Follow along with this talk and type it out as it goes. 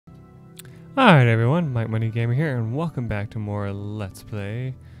Alright everyone, MikeMoneyGMR here, and welcome back to more Let's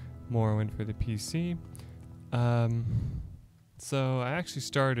Play Morrowind for the PC. So I actually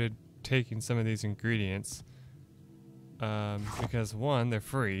started taking some of these ingredients, because one, they're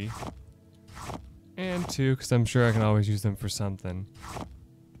free, and two, because I'm sure I can always use them for something.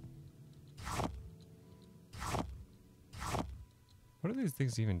 What do these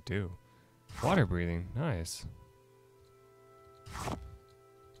things even do? Water breathing, nice.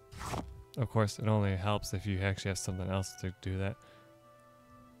 Of course, it only helps if you actually have something else to do that.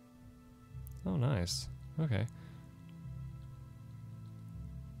 Oh, nice. Okay.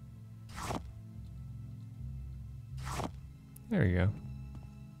 There you go.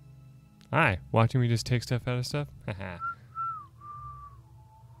 Hi, watching me just take stuff out of stuff? Haha.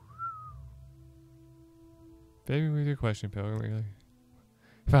 Baby with your question, Pilgrim. Really?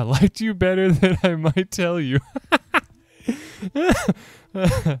 If I liked you better, then I might tell you.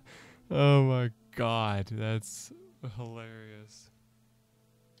 Oh my god, that's hilarious.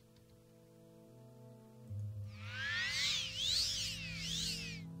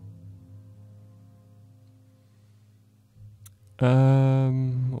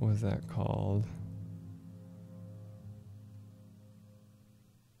 What was that called?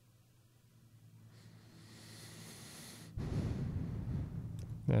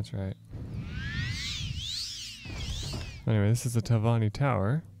 That's right. Anyway, this is the Tavani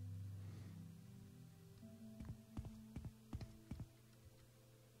Tower.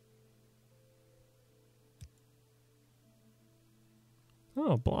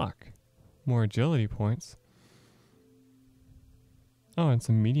 Oh, block. More agility points. Oh, and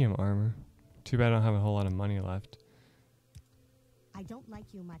some medium armor. Too bad I don't have a whole lot of money left. I don't like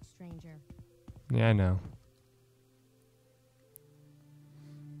you much, stranger. Yeah, I know.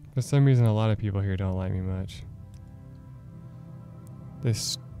 For some reason, a lot of people here don't like me much. They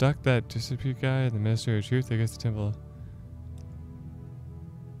stuck that dispute guy in the Ministry of Truth against the temple.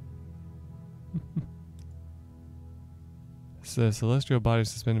 So the celestial body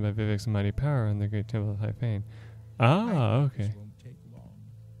suspended by Vivic's mighty power on the great temple of High Pain. Ah, okay. This won't take long.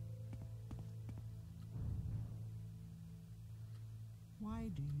 Why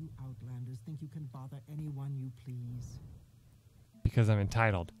do you Outlanders think you can bother anyone you please? Because I'm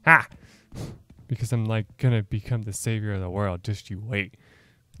entitled. Ha! Because I'm like gonna become the savior of the world. Just you wait.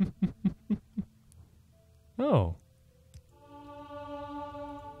 Oh.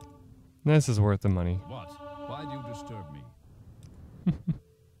 This is worth the money. What? Why do you disturb me?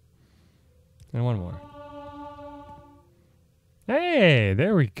 And one more. Hey,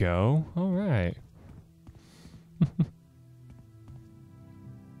 there we go. All right.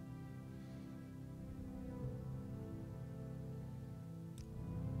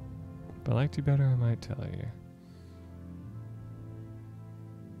 If I liked you better, I might tell you.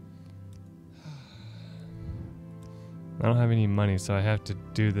 I don't have any money, so I have to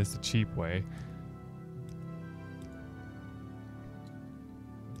do this the cheap way.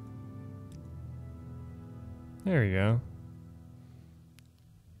 There we go.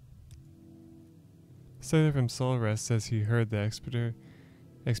 Sailor from Soul Rest says he heard the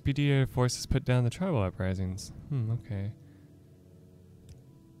expedited forces put down the tribal uprisings. Okay.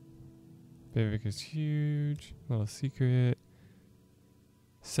 Vivic is huge. Little secret.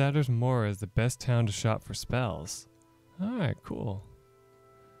 Satyr's Moor is the best town to shop for spells. Alright, cool.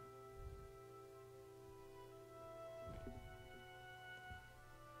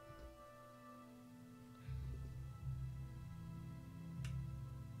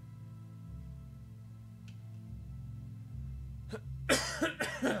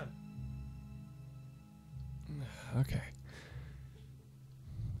 Okay.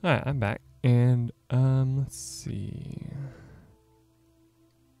 Alright, I'm back. And, let's see.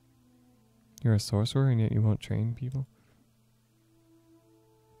 You're a sorcerer and yet you won't train people?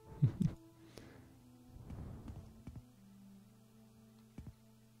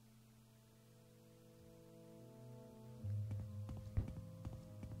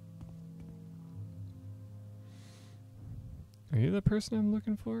 Are you the person I'm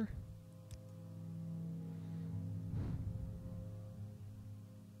looking for?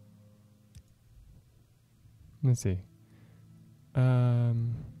 Let's see. That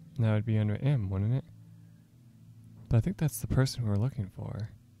would be under M, wouldn't it? But I think that's the person we're looking for.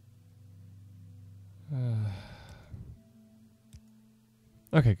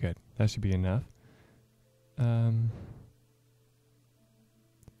 Okay, good. That should be enough.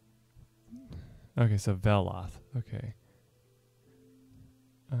 Okay, so Veloth. Okay.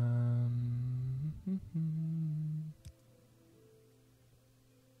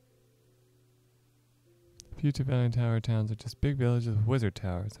 Future Valley Tower towns are just big villages with wizard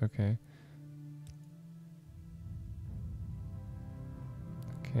towers. Okay.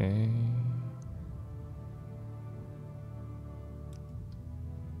 Okay.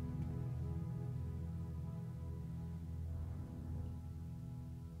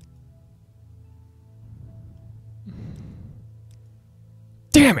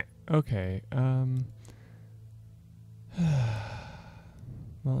 Damn it! Okay, well,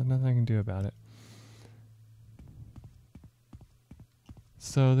 nothing I can do about it.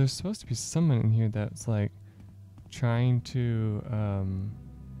 So there's supposed to be someone in here that's like trying to,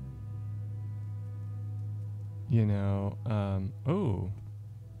 you know, oh,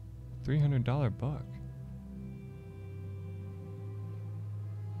 $300 book.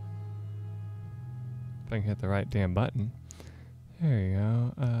 If I can hit the right damn button. There you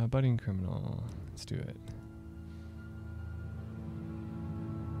go. Budding criminal. Let's do it.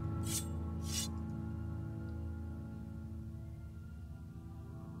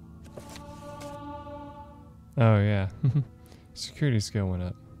 Oh yeah. Security skill went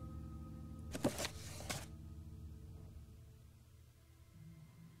up.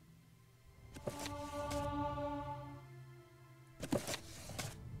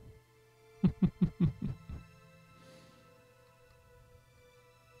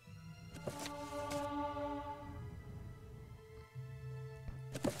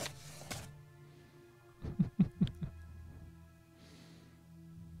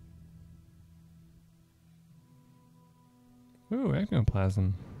 Ooh,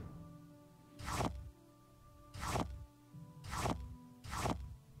 ectoplasm.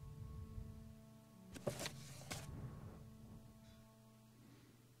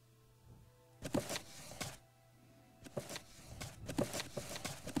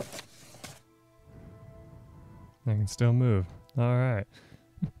 I can still move. All right.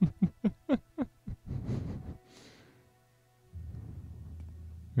 I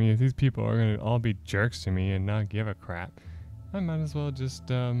mean, if these people are going to all be jerks to me and not give a crap, I might as well just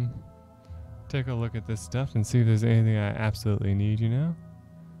take a look at this stuff and see if there's anything I absolutely need, you know?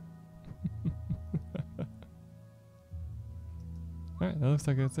 Alright, that looks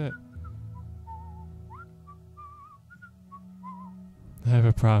like that's it. I have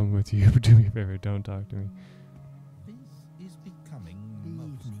a problem with you, but do me a favor, don't talk to me. This is becoming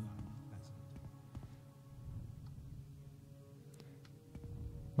most unpleasant.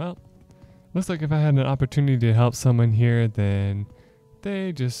 Well, looks like if I had an opportunity to help someone here, then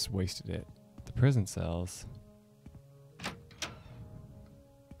they just wasted it. The prison cells.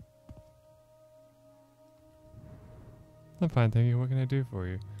 I'm fine, thank you. What can I do for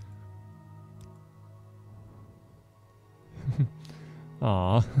you?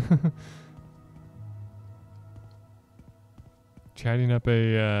 Aw. Chatting up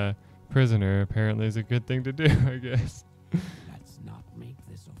a prisoner apparently is a good thing to do, I guess. Let's not make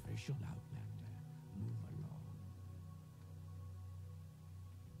this official, Outlander. Move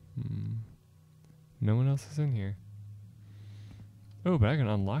along. No one else is in here. Oh, but I can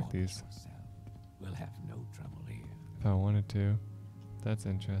unlock Watch these yourself. We'll have no trouble here. if I wanted to. That's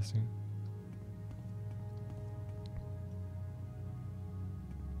interesting.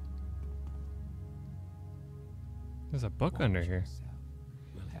 There's a book Watch under here. yourself.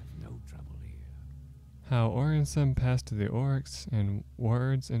 We'll have no trouble here. How Oriensum passed to the Orcs and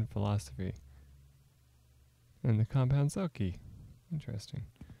Words in Philosophy. And the compound Selkie. Interesting.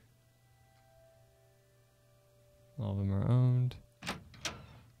 All of them are owned.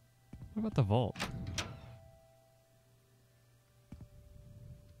 What about the vault?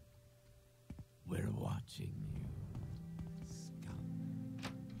 We're watching you, scum.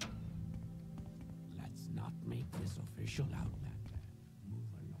 Let's not make this official, Outlander. Move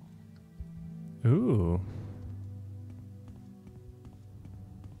along. Ooh.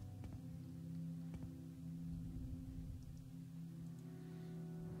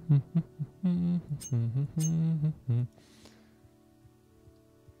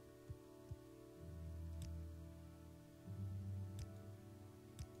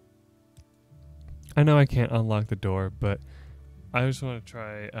 I know I can't unlock the door, but I just want to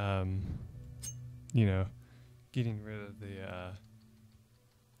try, you know, getting rid of the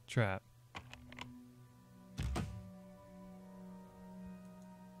trap.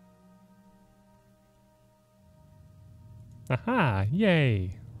 Aha!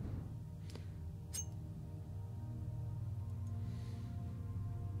 Yay!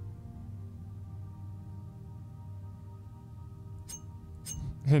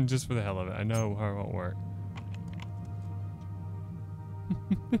 And just for the hell of it, I know how it won't work.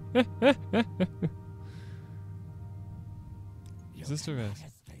 Is this the rest?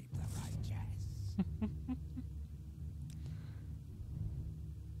 Escape the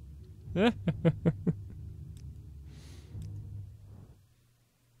righteous.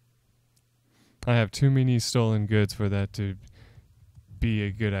 I have too many stolen goods for that to be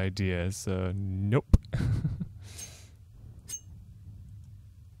a good idea, so nope.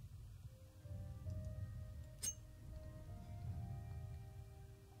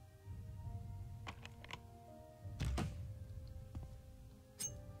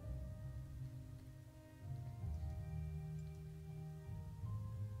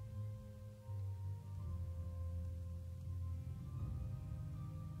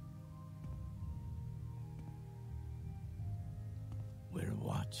 We're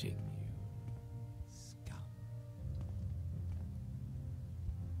watching you, scum.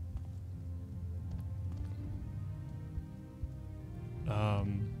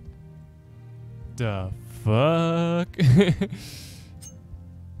 The fuck?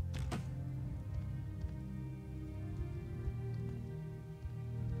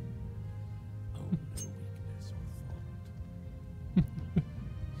 Oh, no weakness or fault.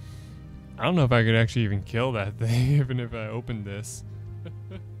 I don't know if I could actually even kill that thing, even if I opened this.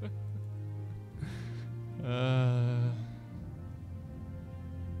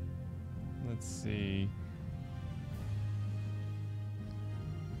 Let's see.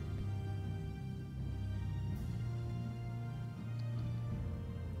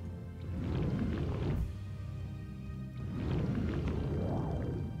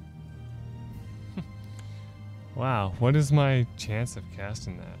 Wow, what is my chance of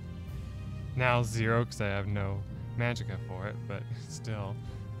casting that? Now 0 because I have no magicka for it, but still.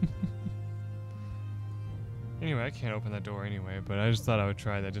 Anyway, I can't open that door anyway, but I just thought I would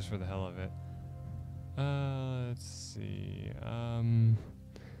try that just for the hell of it. Let's see.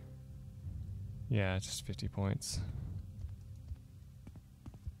 Yeah, just 50 points.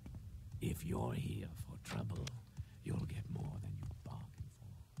 If you're here for trouble, you'll get more than you bargained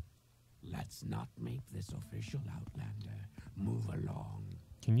for. Let's not make this official, Outlander. Move along.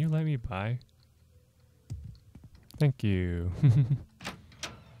 Can you let me buy? Thank you.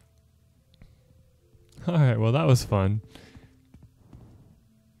 Alright, well that was fun.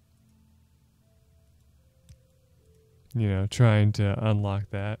 You know, trying to unlock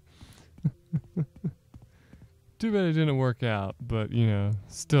that. Too bad it didn't work out, but you know,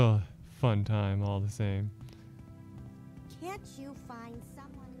 still a fun time all the same. Can't you find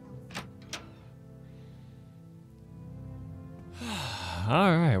someone else?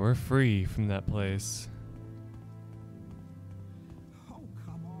 Alright, we're free from that place. Oh,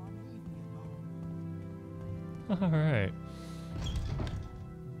 come on, leave me alone. Alright.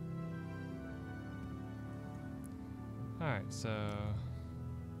 Alright, so...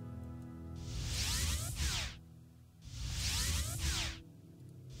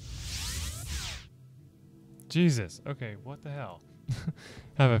 Jesus, okay, what the hell?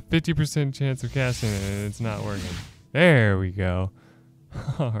 Have a 50% chance of casting it and it's not working. There we go.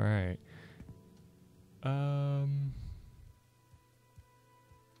 Alright. I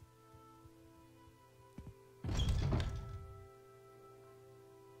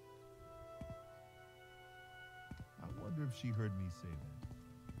wonder if she heard me say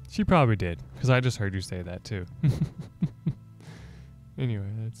that. She probably did, because I just heard you say that too. Anyway,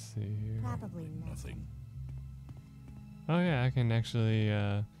 let's see here. Probably Nothing. Oh yeah, I can actually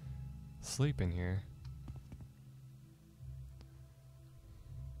sleep in here.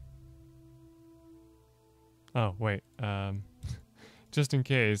 Oh, wait. Just in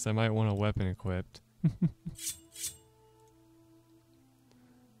case, I might want a weapon equipped.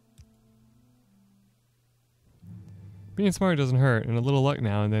 Being smart doesn't hurt, and a little luck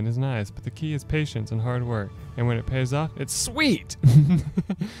now and then is nice, but the key is patience and hard work. And when it pays off, it's sweet!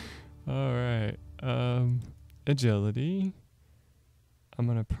 Alright. Agility. I'm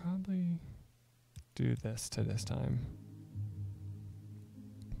gonna probably do this to this time.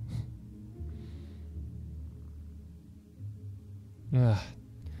 Ugh.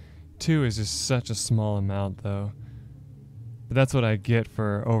 2 is just such a small amount, though. But that's what I get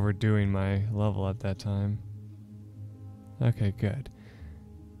for overdoing my level at that time. Okay, good.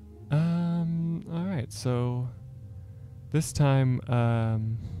 Alright, so... This time,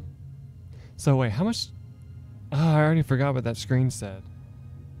 So wait, how much... Oh, I already forgot what that screen said.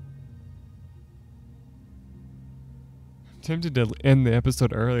 I'm tempted to end the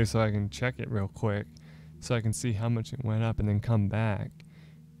episode early so I can check it real quick. So I can see how much it went up and then come back.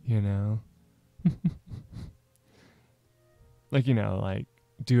 You know? Like, you know, like,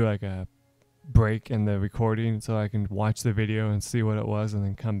 do like a break in the recording so I can watch the video and see what it was and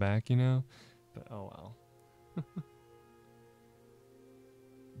then come back, you know? But oh well.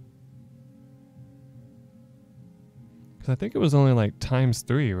 Because I think it was only like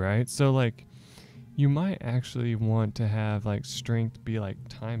 ×3, right? So like, you might actually want to have like strength be like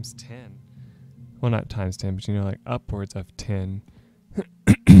 ×10. Well, not times 10, but you know, like upwards of 10. You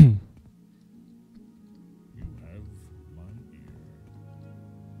have my ear.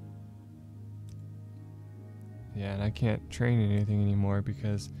 Yeah, and I can't train anything anymore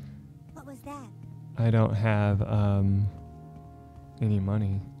because What was that? I don't have any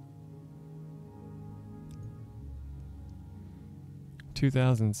money.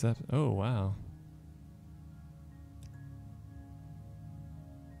 2007. Oh, wow.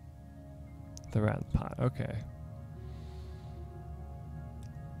 The rat in the pot. Okay.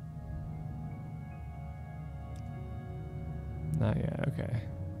 Not yet. Okay.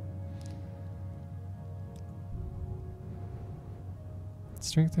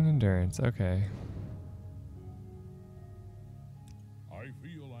 Strength and endurance. Okay. I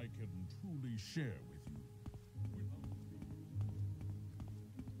feel I can truly share with you.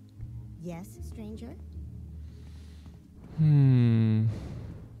 Yes, stranger? Hmm.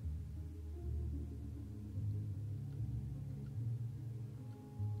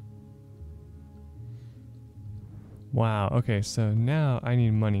 Wow. Okay, so now I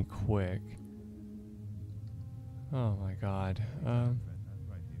need money quick. Oh my god.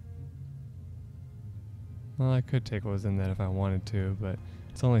 Well, I could take what was in that if I wanted to, but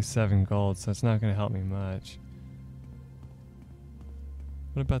it's only 7 gold, so it's not going to help me much.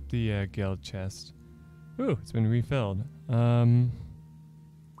 What about the guild chest? Ooh, it's been refilled. Ugh.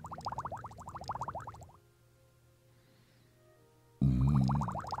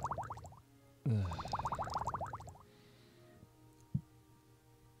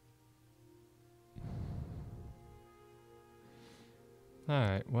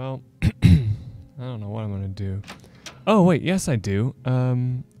 Alright, well, I don't know what I'm gonna do. Oh, wait, yes I do. I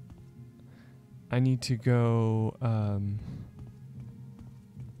need to go,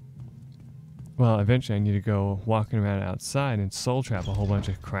 well, eventually I need to go walking around outside and soul trap a whole bunch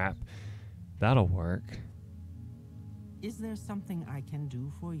of crap. That'll work. Is there something I can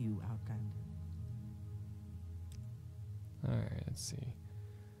do for you, Outlander? Alright, let's see.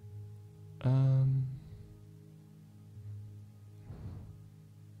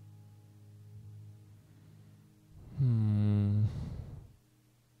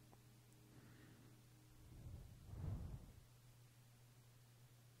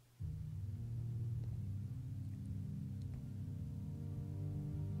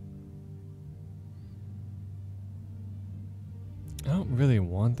 I don't really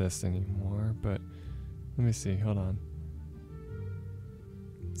want this anymore, but let me see. Hold on.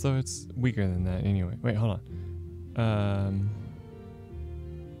 So it's weaker than that anyway. Wait, hold on.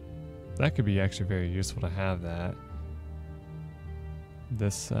 That could be actually very useful to have that.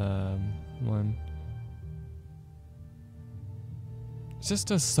 This one. It just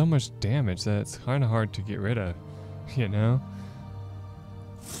does so much damage that it's kind of hard to get rid of, you know?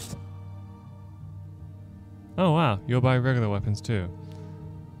 Oh wow, you'll buy regular weapons too.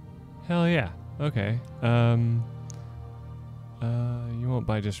 Hell yeah. Okay. You won't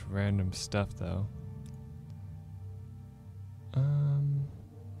buy just random stuff though.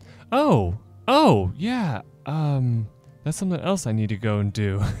 Oh, yeah. That's something else I need to go and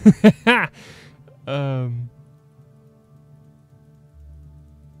do. I don't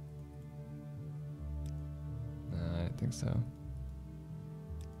think so.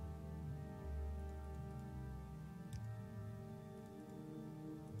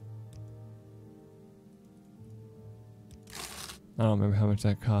 I don't remember how much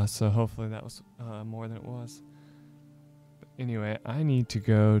that cost, so hopefully that was more than it was. But anyway, I need to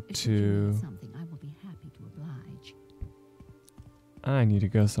go to... something, I will be happy to oblige. I need to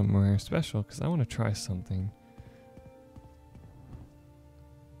go somewhere special because I want to try something.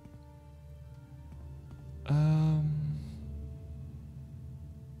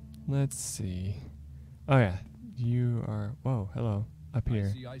 Let's see. Oh yeah, you are... Whoa, hello. Up here.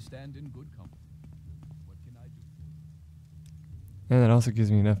 I see I stand in good company. What can I do? And that also gives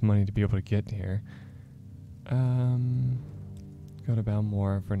me enough money to be able to get here. Go to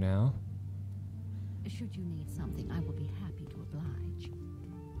Balmora for now. Should you need something, I will be happy to oblige.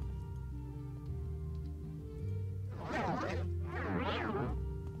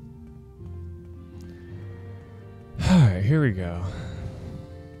 Alright, here we go.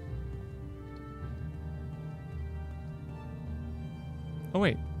 Oh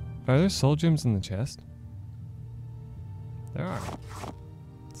wait, are there soul gems in the chest? There are.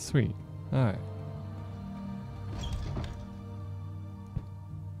 Sweet. Alright.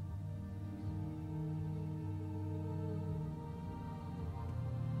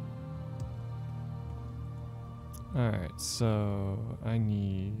 Alright, so I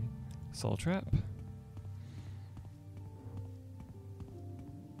need soul trap.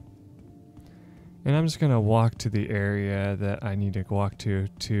 And I'm just going to walk to the area that I need to walk to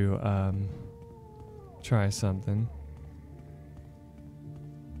try something.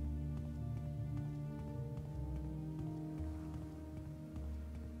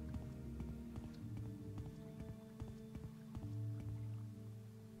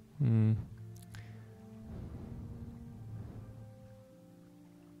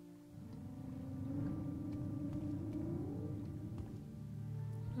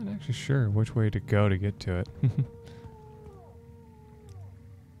 I'm not actually sure which way to go to get to it.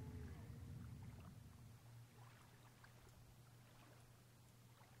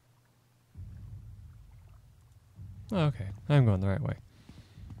 Oh, okay, I'm going the right way.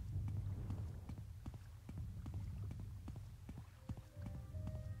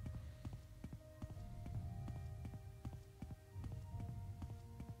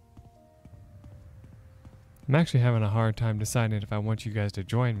 I'm actually having a hard time deciding if I want you guys to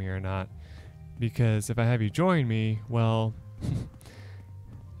join me or not, because if I have you join me, well,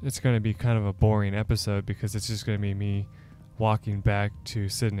 it's going to be kind of a boring episode because it's just going to be me walking back to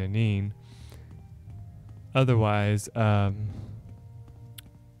Sid and Anine. Otherwise,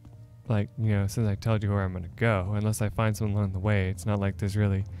 like, you know, since I told you where I'm going to go, unless I find someone along the way, it's not like there's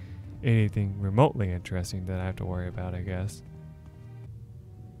really anything remotely interesting that I have to worry about, I guess.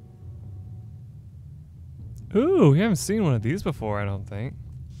 Ooh, we haven't seen one of these before, I don't think.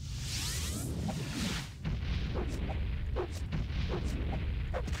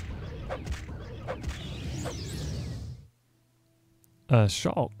 A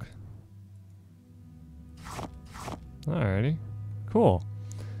shulk. Alrighty. Cool.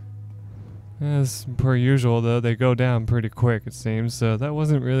 As per usual, though, they go down pretty quick, it seems, so that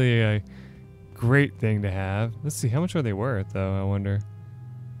wasn't really a great thing to have. Let's see, how much are they worth, though, I wonder.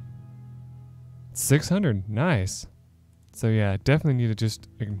 600, nice. So yeah, definitely need to just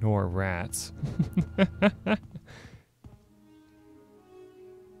ignore rats.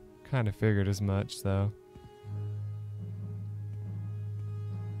 Kind of figured as much, though.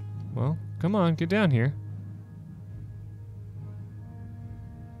 Well, come on, get down here.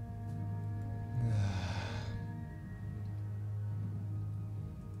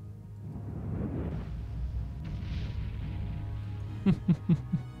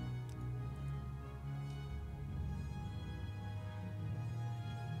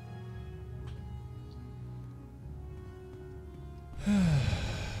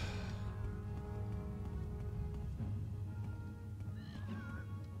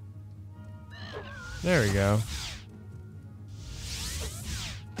 There we go.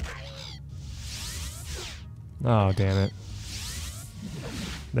 Oh, damn it.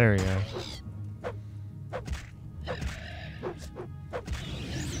 There we go.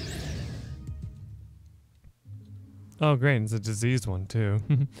 Oh, great. It's a diseased one, too.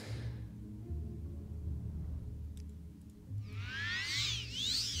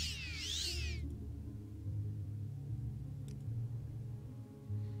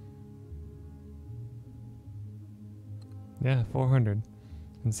 Yeah, 400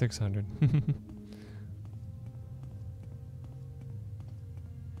 and 600.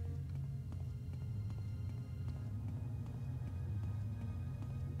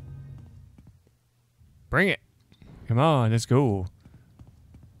 Bring it. Come on, let's go.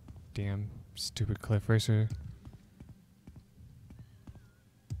 Damn stupid cliff racer.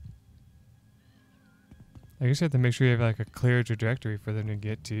 I guess you have to make sure you have like a clear trajectory for them to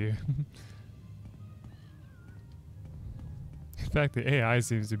get to you. In fact, the AI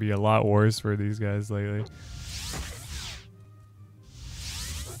seems to be a lot worse for these guys lately.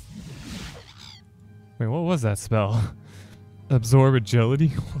 Wait, what was that spell? Absorb agility?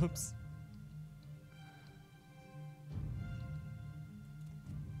 Whoops.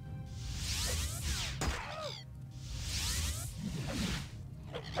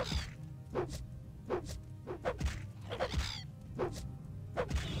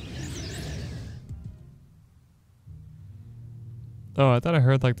 Oh, I thought I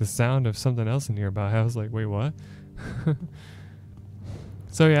heard like the sound of something else nearby. I was like, wait, what?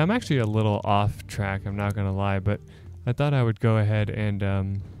 So yeah, I'm actually a little off track, I'm not gonna lie, but I thought I would go ahead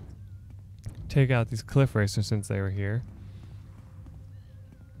and take out these cliff racers since they were here.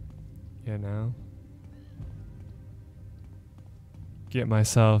 You know? Get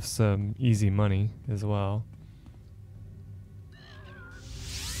myself some easy money as well.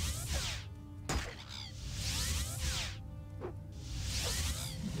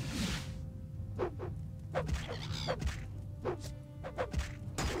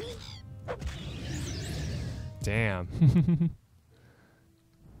 Damn.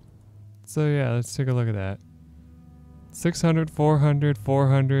 So yeah, let's take a look at that. 600, 400,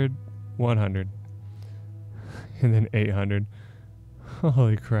 400, 100. and then 800.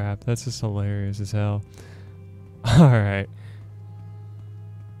 Holy crap, that's just hilarious as hell. Alright.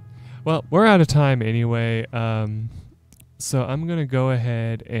 Well, we're out of time anyway, so I'm going to go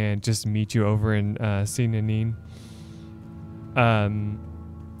ahead and just meet you over in Sinanine.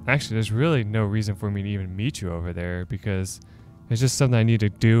 Actually, there's really no reason for me to even meet you over there, because it's just something I need to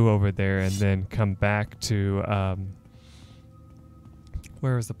do over there and then come back to,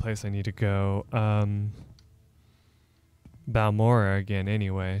 where was the place I need to go? Balmora again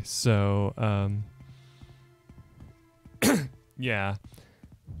anyway, so, yeah.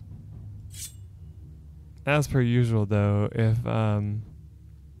 As per usual though, if,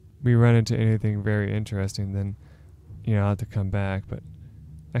 we run into anything very interesting, then, you know, I'll have to come back, but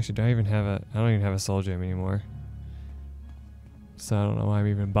actually, I don't even have a soul gem anymore. So I don't know why I'm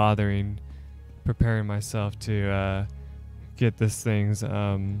even bothering preparing myself to get this thing's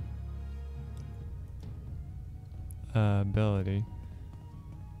ability.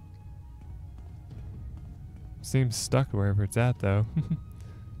 Seems stuck wherever it's at though.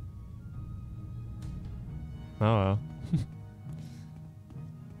 Oh well.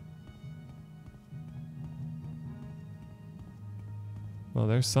 Well,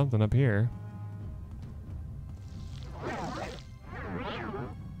 there's something up here.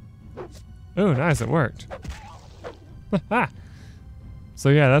 Oh, nice, it worked. So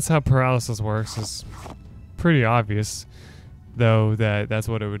yeah, that's how paralysis works. It's pretty obvious, though, that that's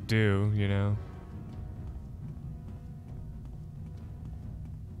what it would do, you know.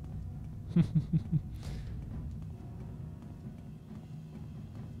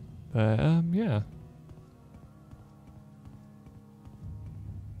 But, yeah.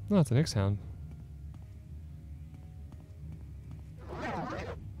 No, it's an X-Hound.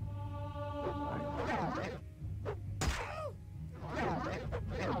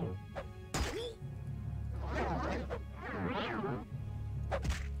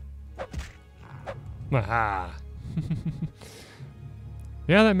 Aha!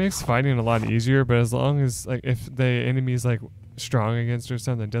 Yeah, that makes fighting a lot easier, but as long as, like, if the enemy's, like, strong against or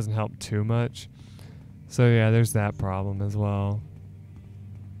something, it doesn't help too much. So, yeah, there's that problem as well.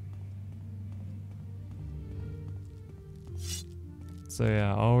 So,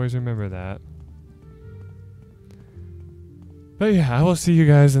 yeah, always remember that. But, yeah, I will see you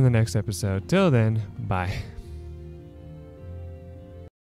guys in the next episode. Till then, bye.